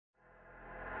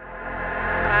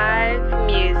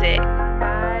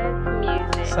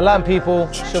Salam people,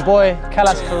 it's your boy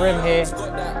Khalas Karim here.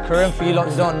 Karim for you lot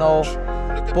who don't know.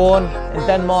 Born in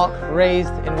Denmark,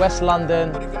 raised in West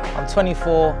London. I'm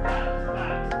 24.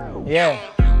 Yeah.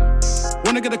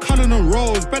 Wanna get a colour on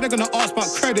rolls, better gonna ask about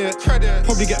credit.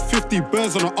 Probably get 50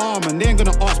 birds on the arm and they ain't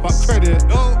gonna ask about credit.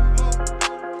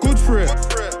 Good for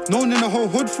it. Known in the whole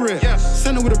hood for it.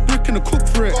 Send it with a brick and a cook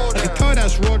for it. I can tell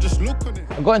that's raw, just look on it.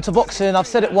 I got into boxing, I've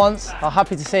said it once, I'm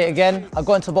happy to say it again. I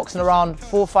got into boxing around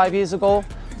 4 or 5 years ago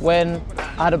when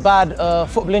I had a bad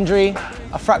football injury.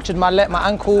 I fractured my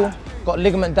ankle, got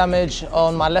ligament damage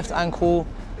on my left ankle,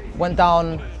 went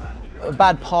down a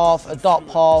bad path, a dark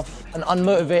path, an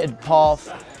unmotivated path,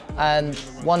 and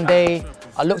one day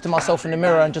I looked at myself in the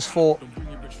mirror and just thought,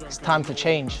 it's time to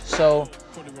change. So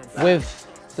with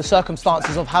the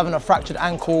circumstances of having a fractured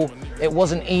ankle, it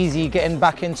wasn't easy getting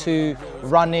back into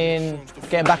running,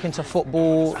 getting back into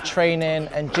football, training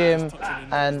and gym,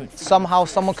 and somehow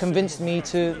someone convinced me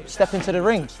to step into the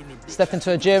ring, step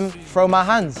into a gym, throw my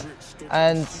hands,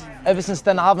 and ever since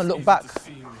then I haven't looked back.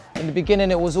 In the beginning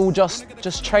it was all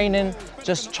just training,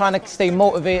 just trying to stay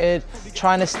motivated,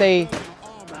 trying to stay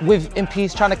in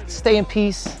peace, trying to stay in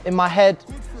peace in my head,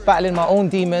 battling my own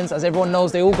demons. As everyone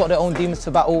knows, they all got their own demons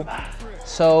to battle.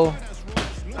 So,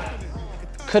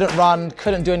 couldn't run,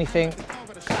 couldn't do anything,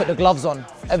 put the gloves on.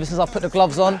 Ever since I put the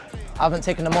gloves on, I haven't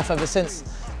taken them off ever since,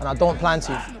 and I don't plan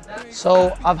to.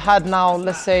 So I've had now,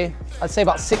 I'd say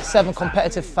about 6, 7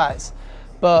 competitive fights,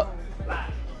 but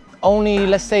only,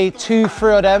 let's say 2,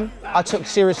 3 of them I took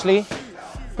seriously.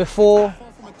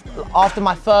 After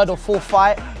my 3rd or 4th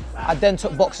fight, I then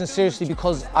took boxing seriously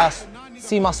because I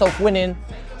see myself winning,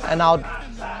 and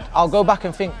I'll go back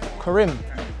and think, Karim,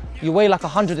 you weigh like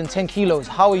 110 kilos.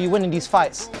 How are you winning these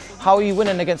fights? How are you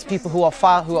winning against people who are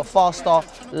faster,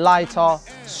 lighter,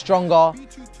 stronger?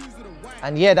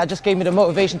 And yeah, that just gave me the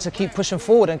motivation to keep pushing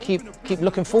forward and keep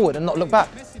looking forward and not look back.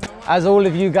 As all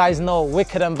of you guys know,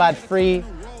 Wicked and Bad 3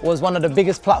 was one of the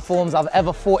biggest platforms I've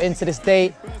ever fought in to this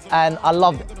date, and I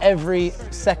loved every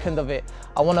second of it.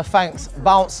 I want to thank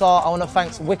Bouncer, I want to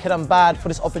thank Wicked and Bad for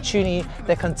this opportunity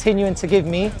they're continuing to give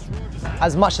me,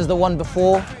 as much as the one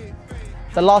before.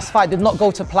 The last fight did not go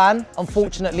to plan,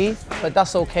 unfortunately, but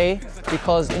that's okay,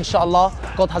 because inshallah,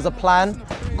 God has a plan.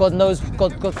 God knows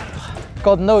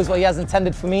what He has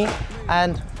intended for me,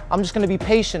 and I'm just going to be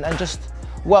patient and just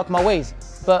work my ways.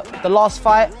 But the last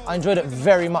fight, I enjoyed it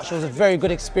very much. It was a very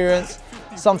good experience,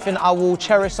 something I will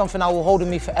cherish, something I will hold in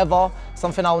me forever,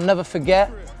 something I will never forget.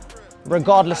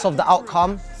 Regardless of the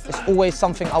outcome, it's always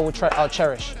something I'll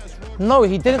cherish. No,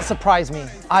 he didn't surprise me.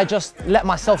 I just let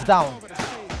myself down.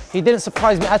 He didn't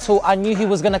surprise me at all. I knew he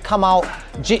was gonna come out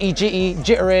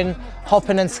jittering,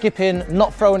 hopping and skipping,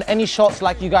 not throwing any shots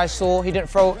like you guys saw. He didn't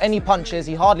throw any punches,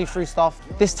 he hardly threw stuff.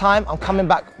 This time, I'm coming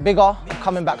back bigger, I'm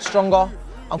coming back stronger,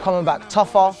 I'm coming back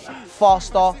tougher,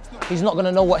 faster. He's not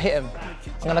gonna know what hit him.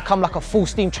 I'm gonna come like a full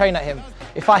steam train at him.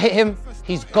 If I hit him,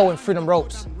 he's going through them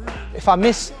ropes. If I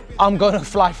miss, I'm gonna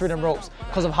fly through them ropes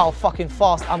because of how fucking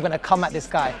fast I'm gonna come at this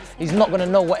guy. He's not gonna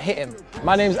know what hit him.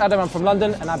 My name's Adam, I'm from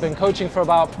London, and I've been coaching for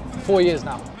about 4 years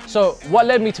now. So what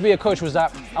led me to be a coach was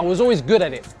that I was always good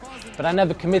at it, but I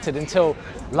never committed until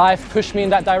life pushed me in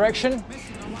that direction.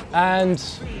 And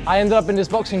I ended up in this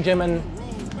boxing gym and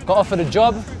got offered a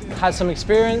job, had some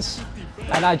experience,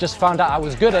 and I just found out I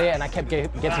was good at it, and I kept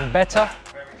getting better,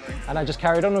 and I just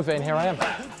carried on with it, and here I am.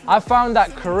 I found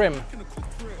that Karim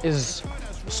is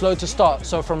slow to start.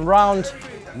 So from round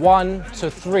 1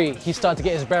 to 3, he started to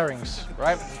get his bearings,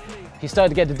 right? He started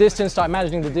to get the distance, start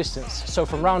managing the distance. So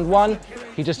from round 1,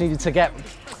 he just needed to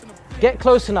get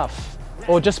close enough,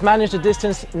 or just manage the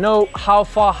distance, know how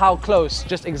far, how close,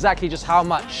 just exactly just how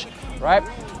much, right?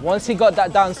 Once he got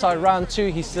that down, started round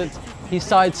 2, he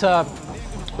started to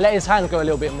let his hands go a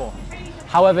little bit more.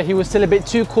 However, he was still a bit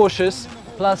too cautious,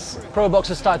 plus pro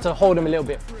boxers started to hold him a little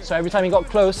bit. So every time he got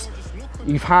close,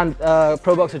 you've had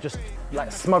pro boxer just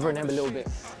like smothering him a little bit.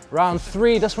 Round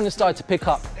 3, that's when it started to pick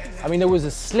up. I mean, there was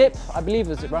a slip, I believe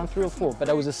it was round 3 or 4, but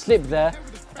there was a slip there,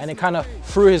 and it kind of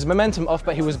threw his momentum off,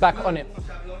 but he was back on it.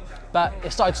 But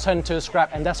it started to turn into a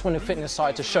scrap, and that's when the fitness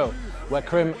started to show, where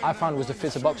Karim, I found, was the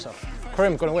fitter boxer.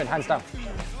 Karim gonna win, hands down.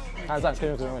 Hands down,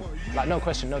 Karim's gonna win. Like, no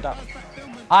question, no doubt.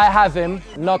 I have him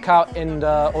knockout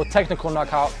or technical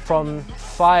knockout from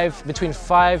between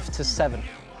 5 to 7.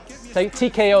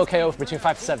 TKO, KO between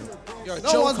 5 to 7.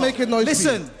 No one's making noise.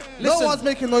 Listen. No one's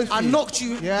making noise. I knocked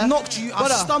you, I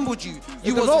stumbled you.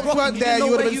 You was rocking, there,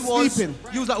 you would have been sleeping.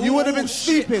 You would have been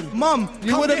sleeping. Mum,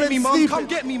 come get me, mum. Come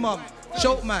get me, mum.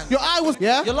 Choke, man. Your eye was,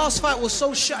 yeah? Your last fight was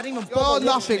so shit, I didn't even bother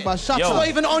nothing, man. Shut up. It's not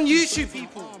even on YouTube,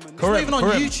 people. It's not even on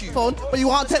YouTube. But you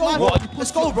want to take my...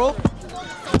 Let's go, bro.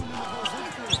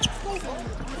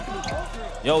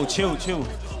 Yo, chill, chill.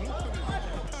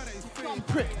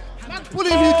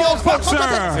 Bullying these girls,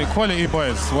 Boxer! Quality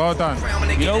boys, well done.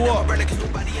 You know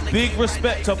what? Big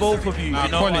respect to both of you. Nah,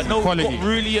 you know, quality, I know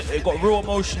quality. it got real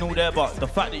emotional there, but the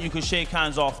fact that you could shake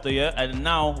hands after, yeah, and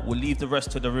now we'll leave the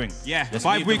rest to the ring. Yeah, Let's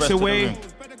 5 leave the weeks rest to the away ring.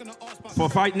 for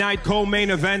Fight Night co-main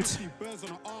event.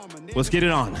 Let's get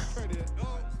it on.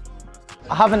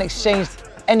 I haven't exchanged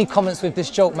any comments with this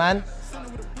joke, man.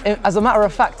 As a matter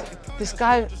of fact, this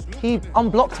guy, he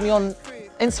unblocked me on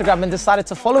Instagram and decided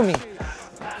to follow me.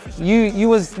 You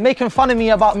was making fun of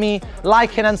me about me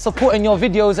liking and supporting your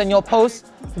videos and your posts.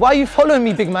 Why are you following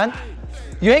me, big man?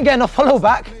 You ain't getting a follow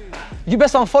back. You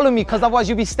best unfollow me, because otherwise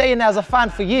you'll be staying there as a fan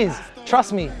for years.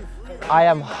 Trust me, I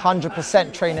am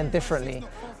 100% training differently.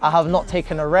 I have not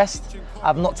taken a rest. I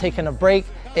have not taken a break.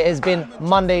 It has been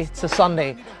Monday to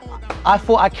Sunday. I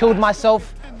thought I killed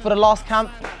myself for the last camp.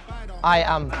 I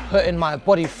am putting my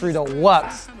body through the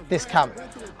works this camp.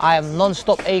 I am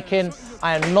non-stop aching.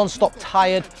 I am non-stop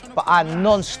tired, but I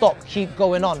non-stop keep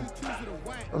going on.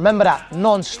 Remember that,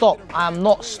 non-stop. I am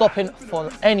not stopping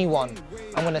for anyone.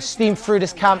 I'm gonna steam through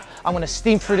this camp. I'm gonna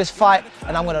steam through this fight,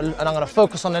 and I'm gonna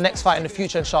focus on the next fight in the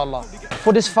future, inshallah.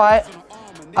 For this fight,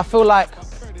 I feel like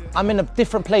I'm in a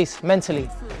different place mentally,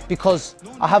 because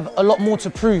I have a lot more to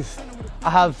prove.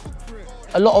 I have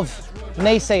a lot of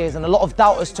naysayers and a lot of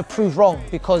doubters to prove wrong,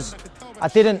 because I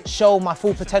didn't show my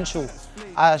full potential.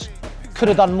 I could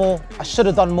have done more, I should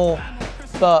have done more,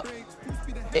 but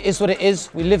it is what it is.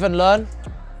 We live and learn.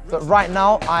 But right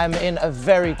now, I'm in a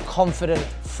very confident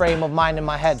frame of mind in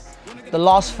my head. The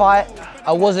last fight,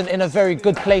 I wasn't in a very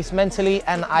good place mentally,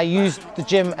 and I used the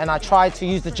gym, and I tried to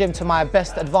use the gym to my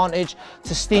best advantage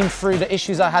to steam through the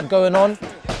issues I had going on.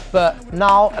 But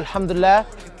now, alhamdulillah,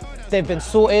 they've been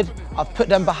sorted. I've put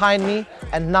them behind me,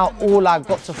 and now all I've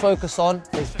got to focus on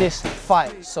is this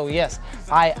fight. So yes,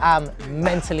 I am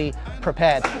mentally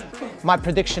prepared. My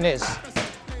prediction is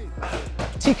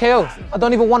TKO. I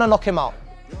don't even want to knock him out.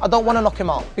 I don't want to knock him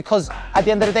out, because at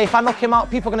the end of the day, if I knock him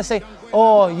out, people are going to say,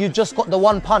 oh, you just got the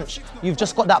one punch. You've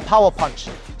just got that power punch.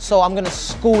 So I'm going to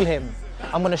school him.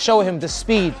 I'm going to show him the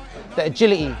speed, the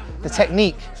agility, the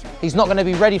technique. He's not going to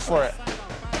be ready for it.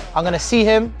 I'm going to see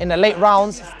him in the late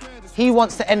rounds. He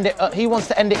wants to end it. He wants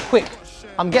to end it quick.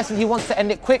 I'm guessing he wants to end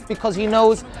it quick because he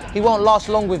knows he won't last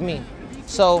long with me.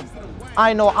 So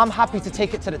I know I'm happy to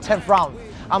take it to the 10th round.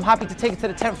 I'm happy to take it to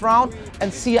the 10th round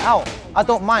and see it out. I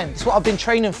don't mind. It's what I've been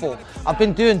training for. I've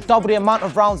been doing double the amount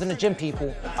of rounds in the gym,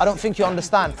 people. I don't think you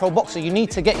understand. Pro boxer, you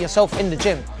need to get yourself in the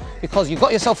gym, because you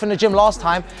got yourself in the gym last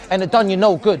time and it done you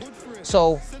no good.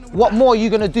 So what more are you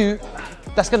gonna do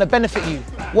that's gonna benefit you?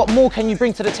 What more can you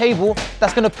bring to the table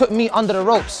that's gonna put me under the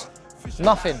ropes?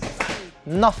 Nothing,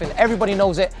 nothing. Everybody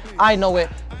knows it, I know it.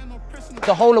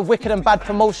 The whole of Wicked and Bad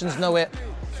Promotions know it.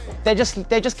 They're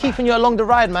just keeping you along the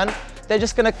ride, man. They're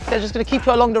just gonna keep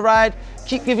you along the ride,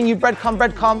 keep giving you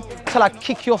breadcrumb, till I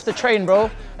kick you off the train, bro.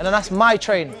 And then that's my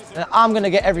train, and I'm gonna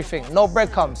get everything. No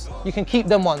breadcrumbs. You can keep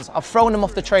them ones. I've thrown them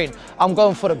off the train. I'm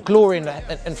going for the glory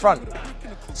in front.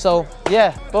 So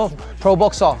yeah, boom. Pro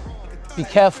boxer, be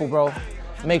careful, bro.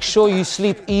 Make sure you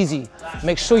sleep easy.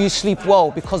 Make sure you sleep well,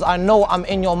 because I know I'm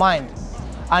in your mind.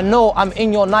 I know I'm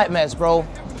in your nightmares, bro,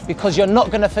 because you're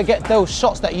not gonna forget those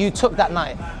shots that you took that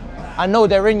night. I know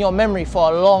they're in your memory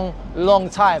for a long, long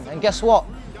time. And guess what?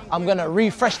 I'm gonna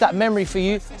refresh that memory for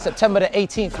you September the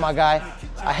 18th, my guy.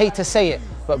 I hate to say it,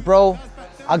 but bro,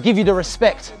 I'll give you the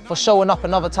respect for showing up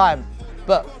another time.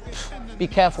 But be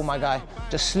careful, my guy.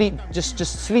 Just sleep, just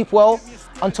sleep well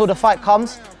until the fight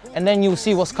comes, and then you'll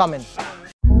see what's coming.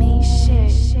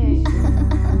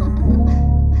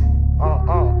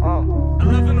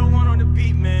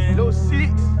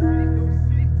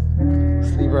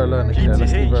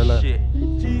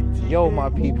 Yo, my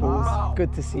peoples,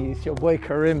 good to see you. It's your boy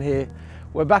Karim here.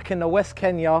 We're back in the West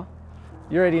Kenya.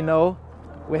 You already know.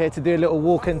 We're here to do a little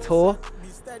walking tour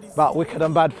about Wicked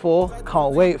and Bad 4.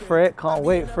 Can't wait for it, can't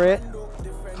wait for it.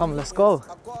 Come, let's go.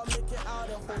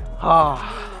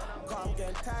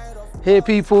 Here,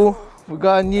 people, we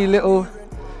got a new little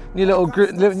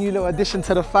addition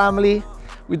to the family.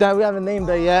 We haven't named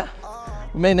her yet.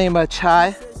 We may name her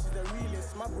Chai.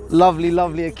 Lovely,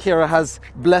 lovely Akira has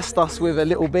blessed us with a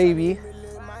little baby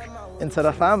into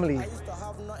the family.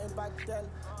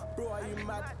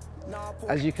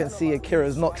 As you can see,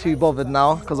 Akira's not too bothered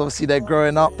now, because obviously they're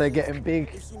growing up, they're getting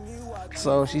big.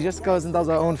 So she just goes and does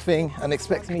her own thing and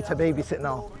expects me to babysit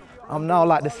now. I'm now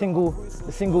like the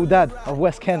single dad of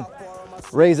West Ken,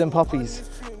 raising puppies.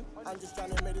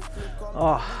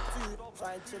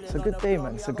 It's a good day,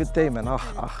 man. It's a good day, man. I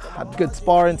had good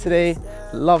sparring today.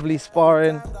 Lovely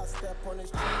sparring.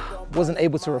 Wasn't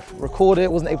able to record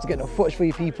it, wasn't able to get no footage for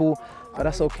you people, but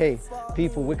that's okay.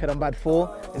 People, Wicked and Bad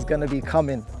 4 is gonna be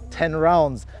coming. 10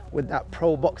 rounds with that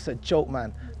pro boxer joke,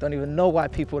 man. Don't even know why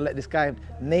people let this guy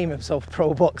name himself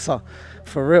pro boxer,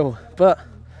 for real. But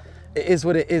it is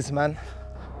what it is, man.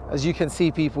 As you can see,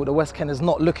 people, the West Kent is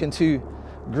not looking too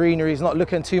greenery, it's not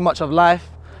looking too much of life.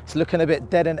 It's looking a bit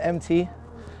dead and empty,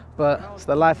 but it's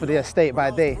the life of the estate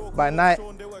by day. By night,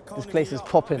 this place is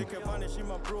popping.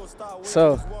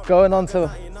 So, going on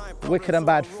to Wicked and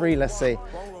Bad 3, let's say.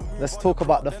 Let's talk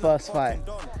about the first fight.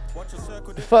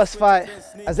 The first fight,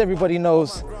 as everybody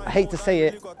knows, I hate to say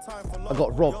it, I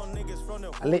got robbed.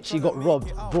 I literally got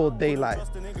robbed broad daylight.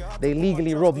 They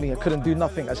legally robbed me, I couldn't do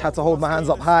nothing. I just had to hold my hands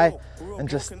up high and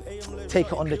just take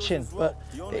it on the chin. But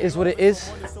it is what it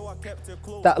is.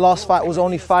 That last fight was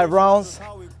only 5 rounds.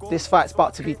 This fight's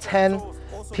about to be 10.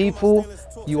 People,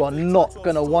 you are not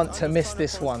gonna want to miss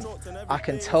this one. I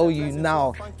can tell you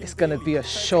now, it's gonna be a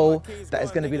show that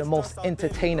is gonna be the most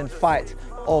entertaining fight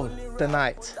of the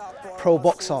night. Pro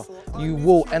boxer, you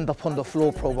will end up on the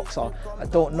floor, pro boxer. I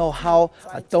don't know how,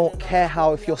 I don't care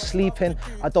how, if you're sleeping,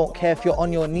 I don't care if you're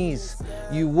on your knees.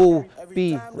 You will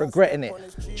be regretting it,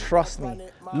 trust me.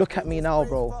 Look at me now,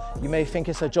 bro. You may think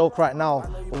it's a joke right now,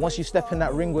 but once you step in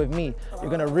that ring with me,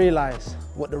 you're gonna realize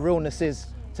what the realness is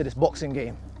to this boxing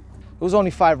game. It was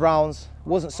only 5 rounds. It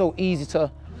wasn't so easy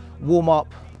to warm up.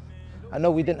 I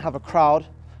know we didn't have a crowd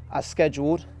as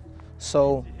scheduled,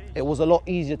 so it was a lot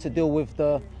easier to deal with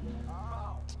the,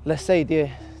 let's say, the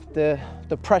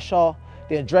pressure,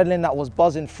 the adrenaline that was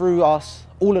buzzing through us,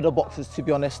 all of the boxers, to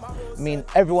be honest. I mean,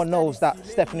 everyone knows that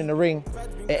stepping in the ring,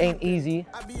 it ain't easy,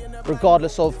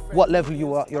 regardless of what level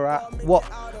you're at,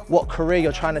 what career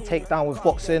you're trying to take down with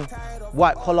boxing,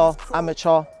 white collar,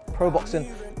 amateur, pro boxing.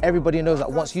 Everybody knows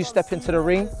that once you step into the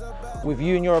ring with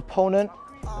you and your opponent,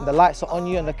 and the lights are on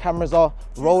you and the cameras are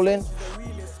rolling,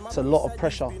 it's a lot of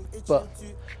pressure. But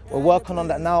we're working on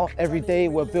that now. Every day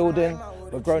we're building,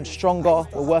 we're growing stronger,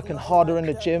 we're working harder in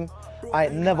the gym. I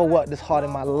ain't never worked this hard in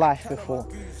my life before.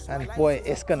 And boy,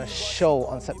 it's gonna show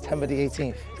on September the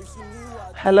 18th.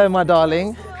 Hello, my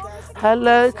darling.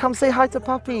 Hello, come say hi to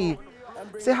puppy.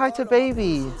 Say hi to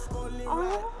baby.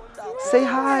 Say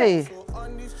hi.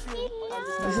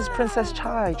 This is Princess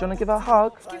Chai. Do you want to give her a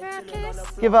hug? Give her a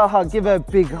kiss. Give her a hug. Give her a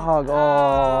big hug.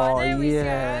 Oh,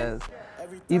 yes.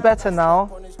 You better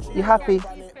now? You happy?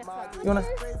 You want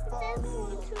to?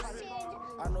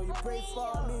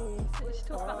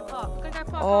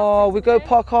 Oh, we go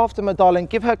park after, my darling.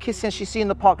 Give her a kiss and she's see you in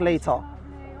the park later.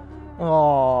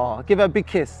 Oh, give her a big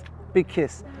kiss. Big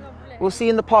kiss. We'll see you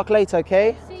in the park later,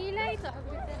 okay? See you later.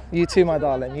 You too, my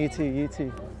darling. You too, you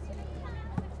too.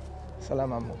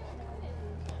 Salam, amor.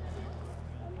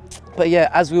 But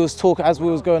yeah, as we was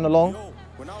going along,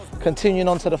 continuing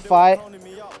on to the fight,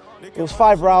 it was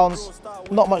 5 rounds,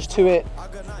 not much to it.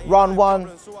 Round 1,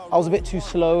 I was a bit too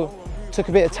slow. Took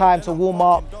a bit of time to warm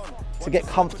up, to get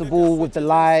comfortable with the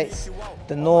lights,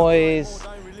 the noise,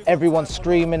 everyone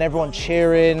screaming, everyone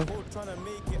cheering.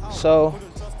 So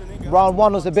round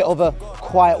 1 was a bit of a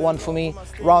quiet one for me.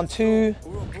 Round 2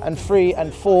 and 3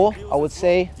 and 4, I would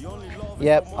say,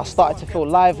 yep, I started to feel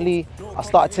lively. I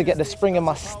started to get the spring in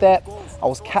my step. I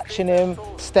was catching him,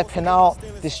 stepping out.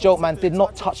 This joke man did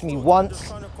not touch me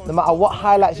once. No matter what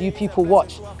highlights you people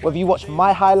watch, whether you watch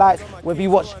my highlights, whether you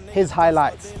watch his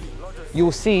highlights, you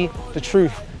will see the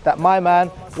truth that my man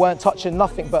weren't touching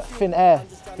nothing but thin air.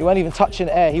 He weren't even touching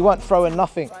air. He weren't throwing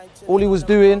nothing. All he was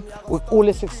doing with all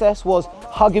his success was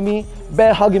hugging me,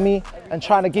 bear hugging me, and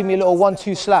trying to give me a little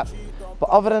 1-2 slap. But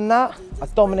other than that, I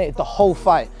dominated the whole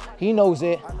fight. He knows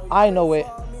it, I know it,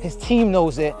 his team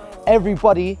knows it,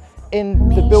 everybody in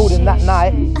the building that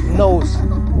night knows.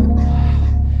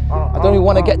 I don't even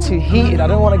want to get too heated, I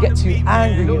don't want to get too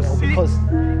angry, you know, because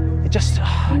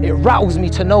it rattles me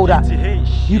to know that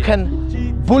you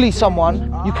can bully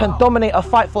someone, you can dominate a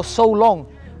fight for so long,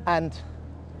 and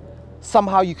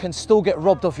somehow you can still get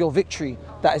robbed of your victory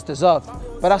that is deserved.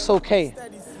 But that's okay.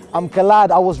 I'm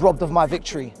glad I was robbed of my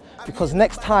victory, because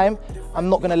next time I'm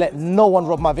not going to let no one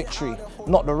rob my victory.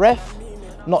 Not the ref,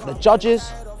 not the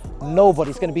judges,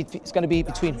 nobody. It's going to be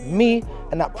between me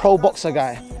and that pro boxer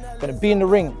guy. Going to be in the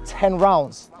ring 10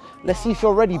 rounds. Let's see if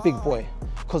you're ready, big boy,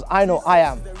 because I know I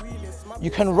am.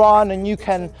 You can run and you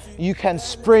can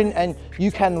sprint and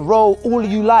you can roll all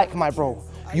you like, my bro.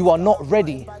 You are not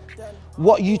ready.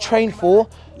 What you train for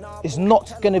is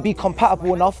not going to be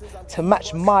compatible enough to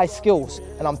match my skills.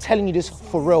 And I'm telling you this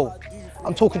for real.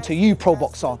 I'm talking to you, pro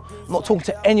boxer. I'm not talking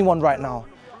to anyone right now.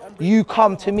 You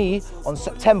come to me on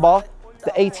September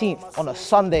the 18th on a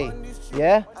Sunday,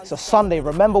 yeah? It's a Sunday.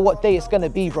 Remember what day it's gonna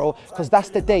be, bro, because that's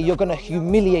the day you're gonna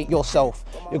humiliate yourself.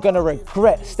 You're gonna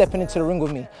regret stepping into the ring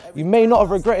with me. You may not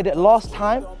have regretted it last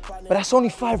time, but that's only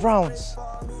 5 rounds.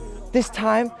 This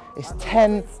time, it's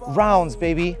 10 rounds,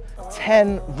 baby.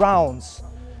 10 rounds.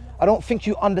 I don't think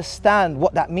you understand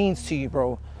what that means to you,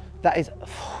 bro. That is,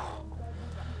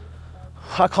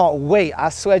 I can't wait. I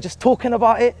swear, just talking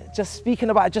about it, just speaking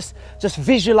about it, just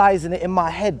visualizing it in my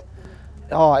head.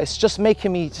 Oh, it's just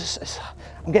making me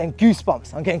I'm getting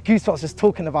goosebumps. I'm getting goosebumps just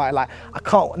talking about it. Like, I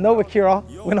can't. No, Akira,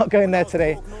 we're not going there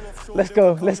today. Let's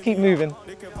go. Let's keep moving.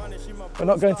 We're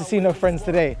not going to see no friends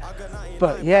today.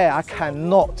 But yeah, I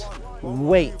cannot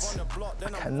wait. I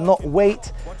cannot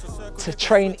wait to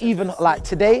train even like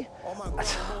today.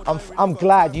 I'm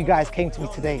glad you guys came to me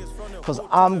today because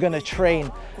I'm gonna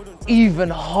train even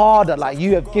harder. Like,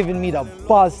 you have given me the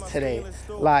buzz today.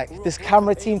 Like, this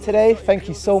camera team today, thank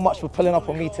you so much for pulling up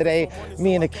on me today.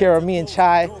 Me and Akira, me and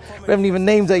Chai. We haven't even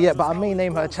named her yet, but I may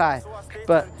name her Chai.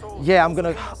 But yeah, I'm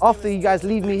gonna, after you guys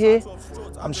leave me here,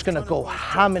 I'm just gonna go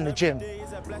ham in the gym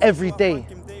every day,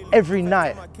 every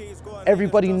night.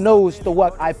 Everybody knows the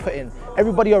work I put in.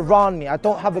 Everybody around me, I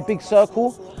don't have a big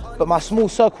circle, but my small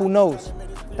circle knows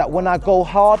that when I go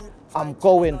hard, I'm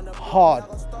going hard.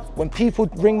 When people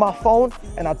ring my phone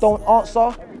and I don't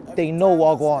answer, they know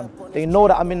what I go on. They know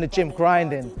that I'm in the gym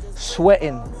grinding,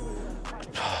 sweating,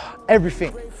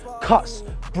 everything. Cuts,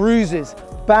 bruises,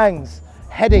 bangs,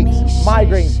 headaches,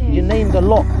 migraines, you name the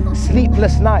lot.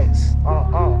 Sleepless nights.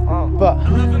 But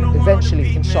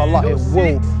eventually, inshallah,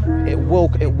 it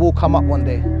will come up one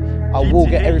day. I will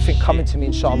get everything coming to me,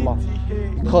 inshallah.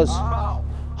 Because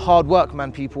hard work,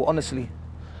 man, people, honestly.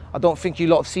 I don't think you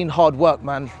lot have seen hard work,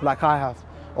 man, like I have.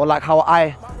 Or like how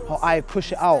I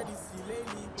push it out.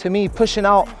 To me, pushing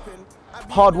out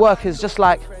hard work is just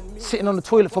like sitting on the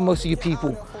toilet for most of you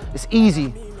people. It's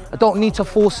easy. I don't need to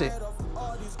force it.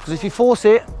 Because if you force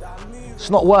it, it's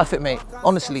not worth it, mate,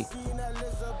 honestly.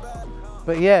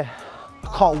 But yeah,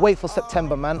 I can't wait for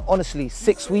September, man. Honestly,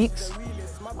 6 weeks.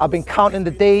 I've been counting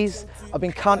the days. I've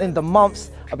been counting the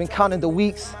months. I've been counting the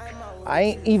weeks. I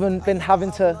ain't even been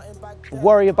having to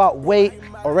worry about weight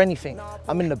or anything.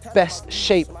 I'm in the best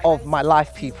shape of my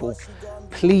life, people.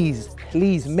 Please,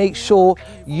 please make sure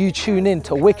you tune in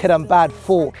to Wicked and Bad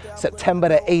 4, September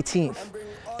the 18th.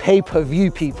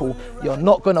 Pay-per-view, people. You're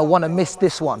not gonna wanna miss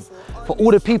this one. For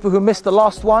all the people who missed the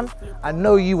last one, I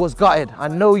know you was gutted. I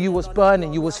know you was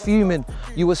burning, you was fuming.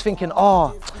 You was thinking,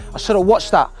 oh, I should have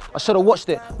watched that. I should have watched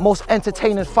it. Most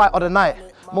entertaining fight of the night.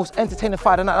 Most entertaining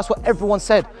fight of the night. That's what everyone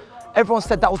said. Everyone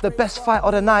said that was the best fight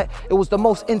of the night. It was the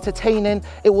most entertaining.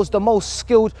 It was the most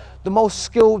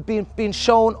skilled being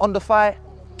shown on the fight.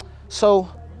 So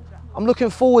I'm looking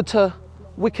forward to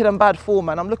Wicked and Bad 4,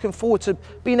 man. I'm looking forward to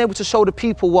being able to show the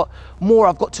people what more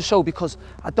I've got to show, because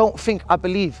I don't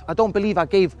believe I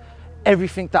gave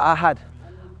everything that I had.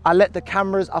 I let the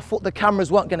cameras, I thought the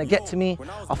cameras weren't gonna get to me.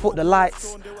 I thought the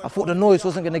lights, I thought the noise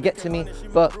wasn't gonna get to me,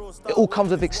 but it all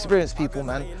comes with experience, people,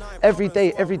 man. Every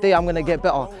day I'm gonna get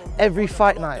better. Every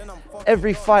fight night,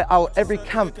 every fight out, every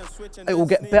camp, it will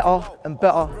get better and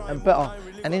better and better.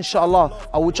 And inshallah,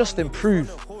 I will just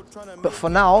improve. But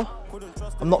for now,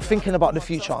 I'm not thinking about the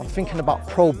future. I'm thinking about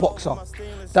pro boxer.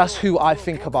 That's who I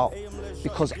think about.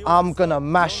 Because I'm gonna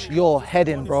mash your head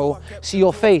in, bro. See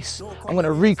your face? I'm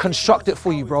gonna reconstruct it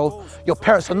for you, bro. Your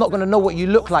parents are not gonna know what you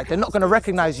look like. They're not gonna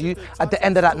recognize you at the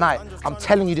end of that night. I'm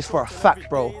telling you this for a fact,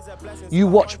 bro. You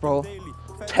watch, bro.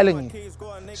 I'm telling you.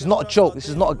 This is not a joke. This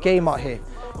is not a game out here.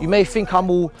 You may think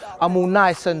I'm all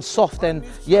nice and soft and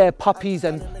yeah, puppies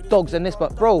and dogs and this,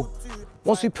 but bro,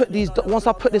 once I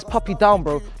put this puppy down,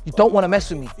 bro, you don't want to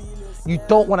mess with me. You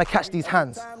don't want to catch these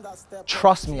hands.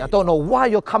 Trust me. I don't know why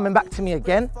you're coming back to me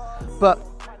again, but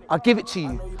I'll give it to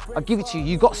you. I'll give it to you.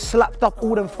 You got slapped up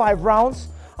all them 5 rounds.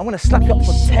 I'm gonna slap you up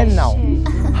for 10 now.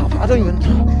 I don't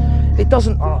even. It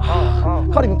doesn't.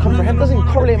 Can't even comprehend. It doesn't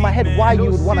even correlate in my head why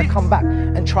you would want to come back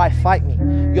and try fight me.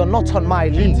 You're not on my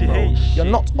league, bro. You're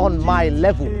not on my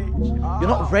level. You're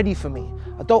not ready for me.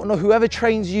 I don't know, whoever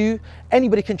trains you,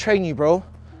 anybody can train you, bro.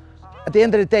 At the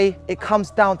end of the day, it comes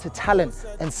down to talent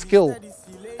and skill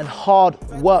and hard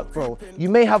work, bro. You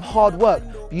may have hard work,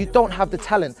 but you don't have the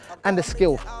talent and the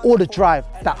skill or the drive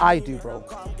that I do, bro.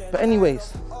 But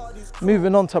anyways,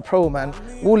 moving on to pro, man.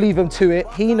 We'll leave him to it.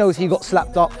 He knows he got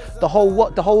slapped up. The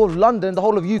whole of London, the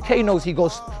whole of UK knows he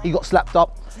got slapped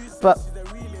up. But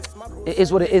it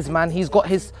is what it is, man. He's got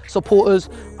his supporters.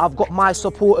 I've got my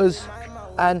supporters.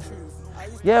 And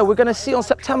yeah, we're gonna see on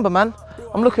September, man.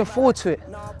 I'm looking forward to it.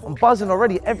 I'm buzzing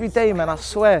already every day, man. I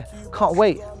swear. Can't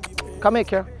wait. Come here,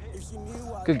 Kira.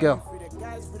 Good girl.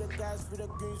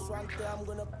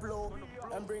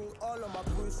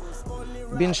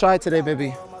 Been shy today,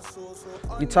 baby.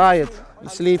 You tired? You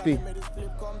sleepy?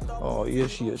 Oh,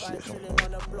 yes.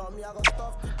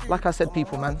 Like I said,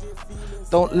 people, man,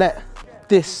 don't let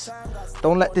this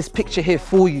picture here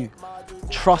fool you.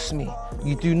 Trust me,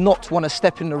 you do not want to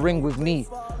step in the ring with me,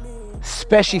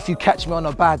 especially if you catch me on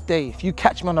a bad day. If you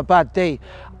catch me on a bad day,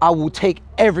 I will take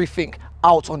everything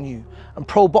out on you. And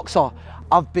pro boxer,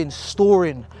 I've been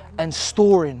storing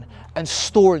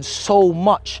so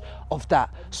much of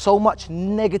that, so much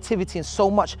negativity and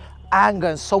so much anger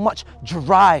and so much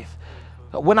drive.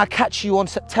 When I catch you on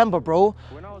September, bro,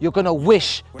 you're gonna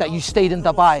wish that you stayed in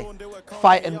Dubai,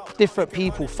 fighting different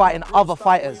people, fighting other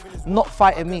fighters, not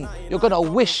fighting me. You're gonna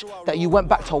wish that you went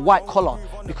back to white collar,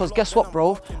 because guess what,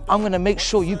 bro? I'm gonna make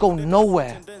sure you go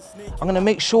nowhere. I'm gonna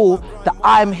make sure that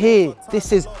I'm here.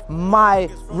 This is my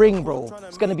ring, bro.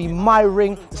 It's gonna be my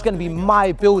ring. It's gonna be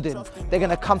my building. They're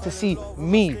gonna come to see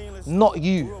me, not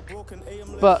you.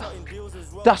 But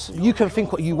you can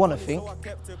think what you want to think.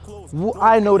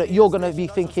 I know that you're going to be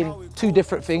thinking two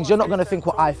different things. You're not going to think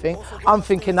what I think. I'm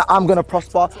thinking that I'm going to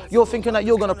prosper. You're thinking that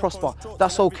you're going to prosper.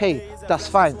 That's okay. That's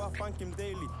fine.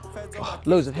 Oh,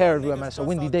 loads of hair everywhere, man. It's a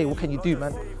windy day. What can you do,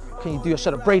 man? What can you do? I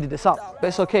should have braided this up, but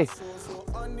it's okay.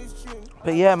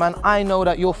 But yeah, man, I know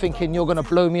that you're thinking you're gonna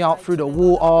blow me out through the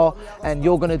water and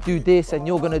you're gonna do this and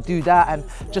you're gonna do that, and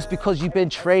just because you've been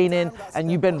training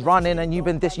and you've been running and you've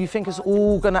been this, you think it's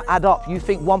all gonna add up. You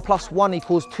think 1 + 1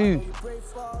 = 2,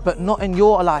 but not in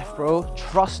your life, bro.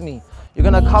 Trust me. You're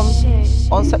gonna come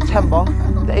on September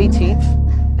the 18th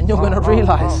and you're gonna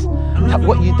realize that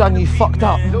what you done, you fucked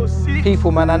up.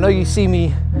 People, man, I know you see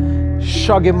me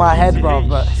shrugging my head, bro,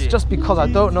 but it's just because I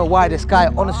don't know why this guy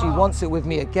honestly wants it with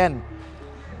me again.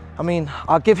 I mean,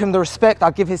 I'll give him the respect,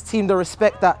 I'll give his team the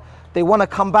respect that they want to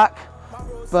come back,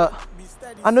 but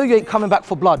I know you ain't coming back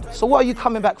for blood. So what are you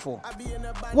coming back for?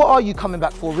 What are you coming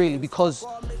back for, really? Because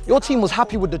your team was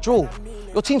happy with the draw.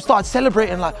 Your team started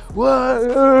celebrating like,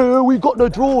 "Whoa, we got the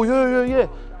draw, yeah.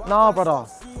 Nah, brother.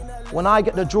 When I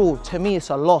get the draw, to me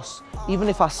it's a loss. Even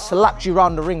if I slapped you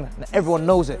around the ring, and everyone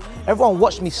knows it. Everyone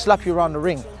watched me slap you around the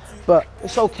ring, but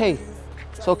it's okay.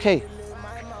 It's okay.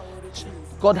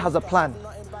 God has a plan.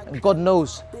 And God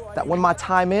knows that when my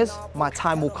time is, my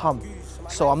time will come.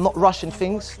 So I'm not rushing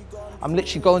things. I'm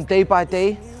literally going day by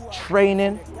day,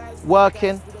 training,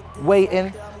 working,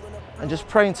 waiting, and just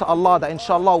praying to Allah that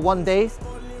inshallah one day,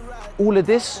 all of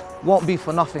this won't be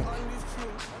for nothing.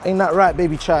 Ain't that right,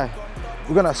 baby Chai?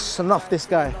 We're gonna snuff this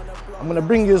guy. I'm gonna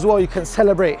bring you as well, you can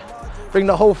celebrate. Bring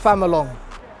the whole fam along.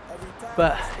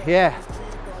 But yeah,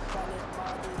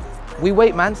 we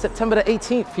wait, man. September the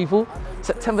 18th, people.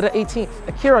 September the 18th.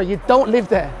 Akira, you don't live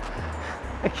there.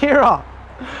 Akira.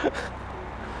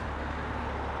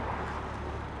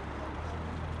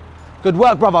 Good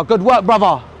work, brother. Good work,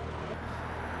 brother.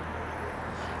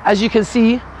 As you can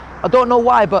see, I don't know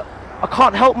why, but I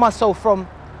can't help myself from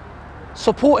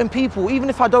supporting people, even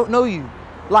if I don't know you.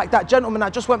 Like that gentleman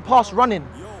that just went past running.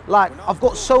 Like, I've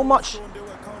got so much,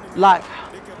 like,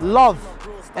 love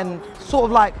and sort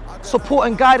of like support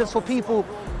and guidance for people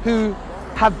who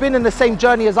have been in the same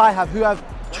journey as I have, who have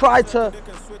tried to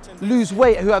lose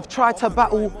weight, who have tried to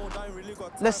battle,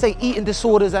 let's say, eating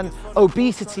disorders and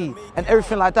obesity and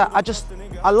everything like that.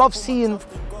 I love seeing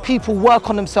people work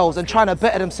on themselves and trying to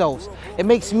better themselves. It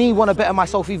makes me want to better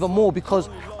myself even more, because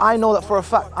I know that for a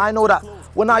fact, I know that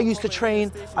when I used to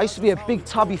train, I used to be a big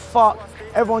tubby fuck.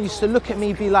 Everyone used to look at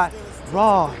me, be like,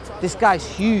 rah, this guy's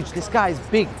huge, this guy's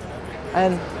big.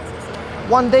 And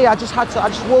one day I just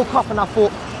woke up and I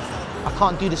thought, I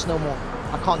can't do this no more.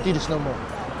 I can't do this no more.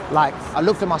 Like, I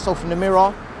looked at myself in the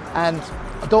mirror and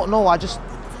I don't know, I just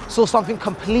saw something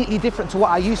completely different to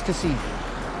what I used to see.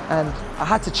 And I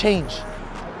had to change.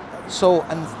 So,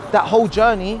 and that whole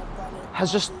journey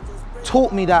has just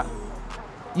taught me that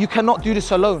you cannot do this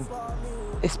alone.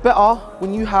 It's better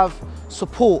when you have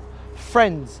support,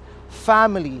 friends,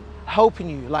 family helping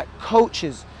you, like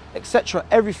coaches, etc.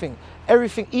 Everything,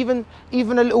 even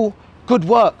a little good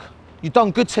work. You've done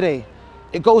good today.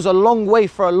 It goes a long way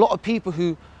for a lot of people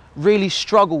who really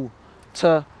struggle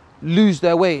to lose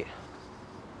their weight.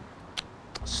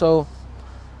 So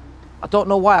I don't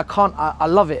know why I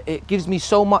love it. It gives me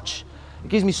so much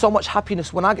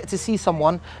happiness when I get to see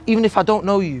someone, even if I don't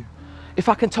know you. If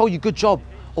I can tell you good job,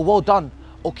 or well done,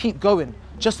 or keep going.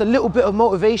 Just a little bit of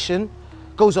motivation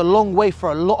goes a long way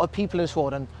for a lot of people in this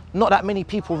world, and not that many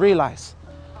people realize.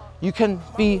 You can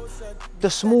be the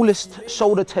smallest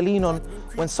shoulder to lean on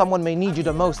when someone may need you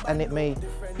the most, and it may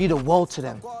be the world to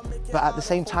them. But at the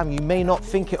same time, you may not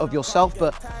think it of yourself,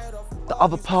 but the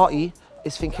other party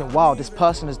is thinking, wow, this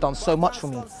person has done so much for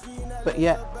me. But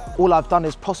yet, all I've done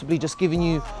is possibly just giving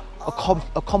you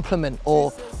a compliment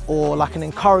or like an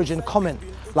encouraging comment,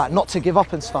 like not to give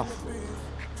up and stuff.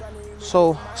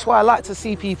 So that's why I like to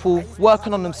see people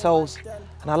working on themselves,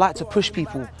 and I like to push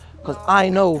people, because I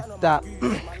know that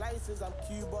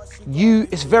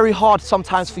it's very hard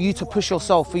sometimes for you to push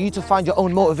yourself, for you to find your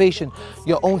own motivation,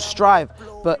 your own strive,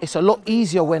 but it's a lot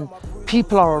easier when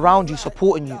people are around you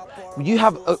supporting you.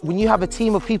 When you have a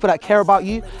team of people that care about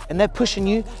you and they're pushing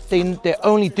you, they're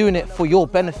only doing it for your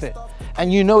benefit,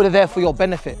 and you know they're there for your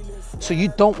benefit. So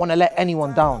you don't want to let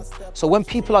anyone down. So when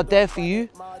people are there for you,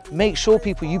 make sure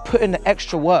you put in the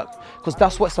extra work, because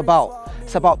that's what it's about.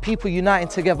 It's about people uniting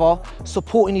together,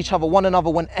 supporting each other, one another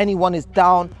when anyone is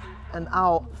down and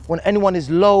out, when anyone is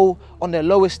low, on their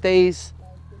lowest days.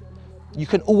 You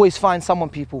can always find someone,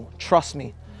 people, trust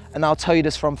me. And I'll tell you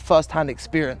this from first-hand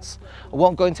experience. I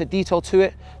won't go into detail to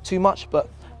it too much, but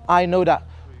I know that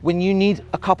when you need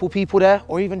a couple people there,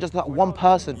 or even just like one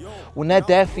person, when they're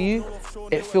there for you,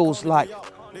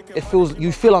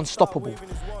 you feel unstoppable.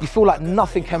 You feel like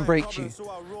nothing can break you,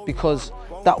 because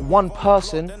that one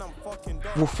person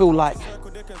will feel like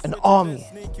an army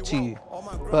to you.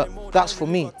 But that's for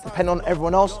me. Depending on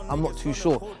everyone else, I'm not too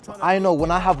sure. But I know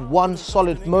when I have one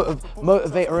solid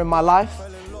motivator in my life,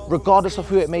 regardless of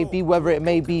who it may be, whether it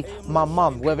may be my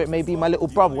mum, whether it may be my little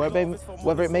brother,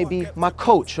 whether it may be my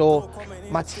coach or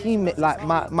my teammate, like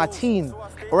my team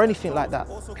or anything like that,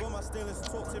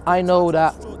 I know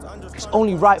that it's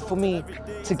only right for me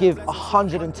to give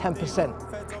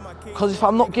 110%. Because if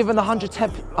I'm not giving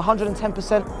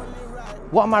 110%,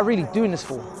 what am I really doing this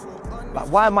for?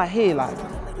 Like, why am I here?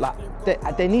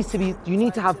 There needs to be, you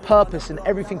need to have purpose in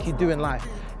everything you do in life.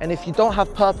 And if you don't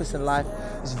have purpose in life,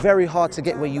 it's very hard to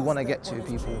get where you want to get to,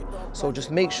 people. So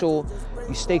just make sure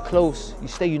you stay close, you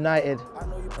stay united,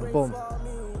 and boom.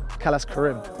 Khalas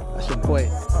Karim, that's your boy.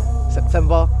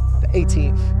 September the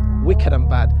 18th, wicked and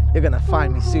bad. You're gonna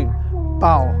find me soon.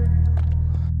 Bow.